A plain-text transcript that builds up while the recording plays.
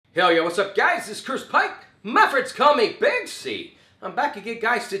Hell yeah, what's up guys? This is Chris Pike. My friends call me Big C. I'm back again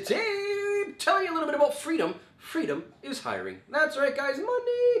guys today telling you a little bit about Freedom. Freedom is hiring. That's right guys,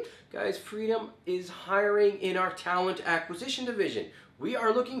 money. Guys, Freedom is hiring in our talent acquisition division. We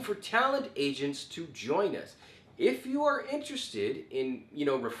are looking for talent agents to join us. If you are interested in,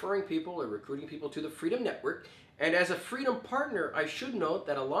 referring people or recruiting people to the Freedom Network, and as a Freedom partner, I should note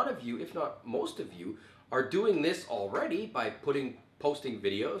that a lot of you, if not most of you, are doing this already by posting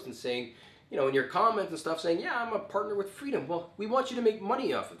videos and saying, in your comments and stuff, saying, yeah, I'm a partner with Freedom. Well, we want you to make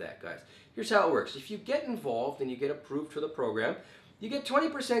money off of that, guys. Here's how it works. If you get involved and you get approved for the program, you get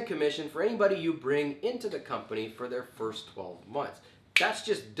 20% commission for anybody you bring into the company for their first 12 months. That's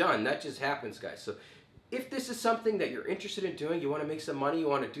just done. That just happens, guys. So if this is something that you're interested in doing, you want to make some money, you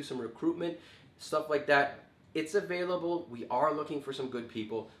want to do some recruitment, stuff like that, it's available. We are looking for some good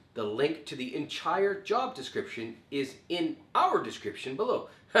people. The link to the entire job description is in our description below.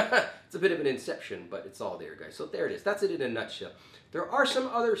 It's a bit of an inception, but it's all there, guys. So there it is. That's it in a nutshell. There are some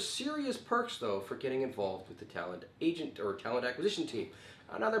other serious perks, though, for getting involved with the talent agent or talent acquisition team.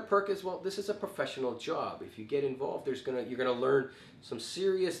 Another perk is, well, this is a professional job. If you get involved, you're gonna learn some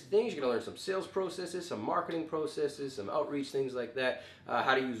serious things. You're gonna learn some sales processes, some marketing processes, some outreach, things like that,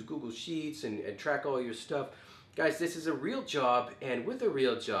 how to use Google Sheets and track all your stuff. Guys, this is a real job, and with a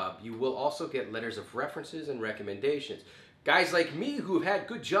real job, you will also get letters of references and recommendations. Guys like me who have had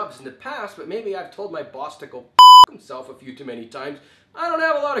good jobs in the past, but maybe I've told my boss to go himself a few too many times, I don't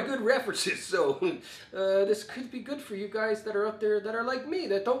have a lot of good references, so this could be good for you guys that are out there that are like me,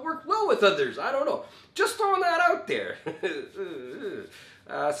 that don't work well with others. I don't know. Just throwing that out there.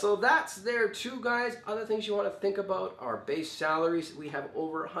 So that's there too, guys. Other things you want to think about are base salaries. We have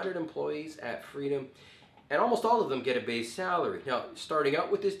over 100 employees at Freedom, and almost all of them get a base salary. Now, starting out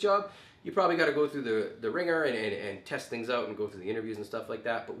with this job, you probably got to go through the ringer and test things out and go through the interviews and stuff like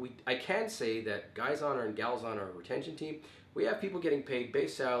that. But I can say that guys on and gals on our retention team, we have people getting paid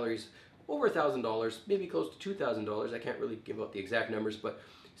base salaries over $1,000, maybe close to $2,000. I can't really give out the exact numbers, but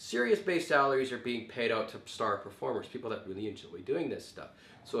serious base salaries are being paid out to star performers, people that really enjoy doing this stuff.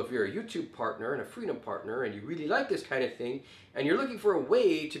 So if you're a YouTube partner and a Freedom partner and you really like this kind of thing and you're looking for a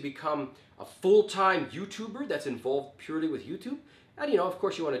way to become a full-time YouTuber that's involved purely with YouTube, and of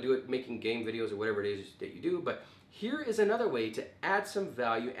course you want to do it making game videos or whatever it is that you do, but here is another way to add some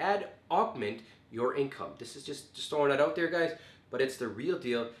value, augment your income. This is just throwing that out there, guys, but it's the real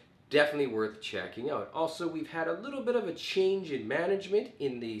deal. Definitely worth checking out. Also, we've had a little bit of a change in management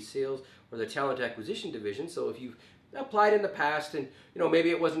in the sales or the talent acquisition division. So if you've applied in the past and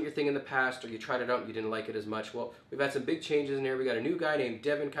maybe it wasn't your thing in the past, or you tried it out and you didn't like it as much, well, we've had some big changes in there. We got a new guy named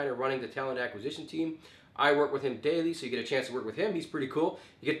Devin kind of running the talent acquisition team. I work with him daily, so you get a chance to work with him. He's pretty cool.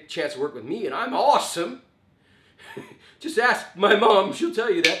 You get a chance to work with me, and I'm awesome. Just ask my mom; she'll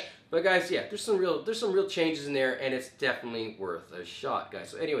tell you that. But guys, yeah, there's some real changes in there, and it's definitely worth a shot, guys.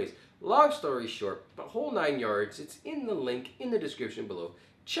 So, anyways, long story short, the whole 9 yards. It's in the link in the description below.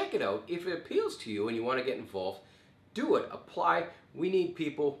 Check it out. If it appeals to you and you want to get involved, do it. Apply. We need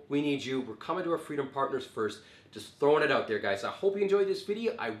people. We need you. We're coming to our Freedom partners first. Just throwing it out there, guys. I hope you enjoyed this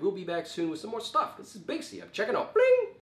video. I will be back soon with some more stuff. This is Big C. I'm checking out. Bling!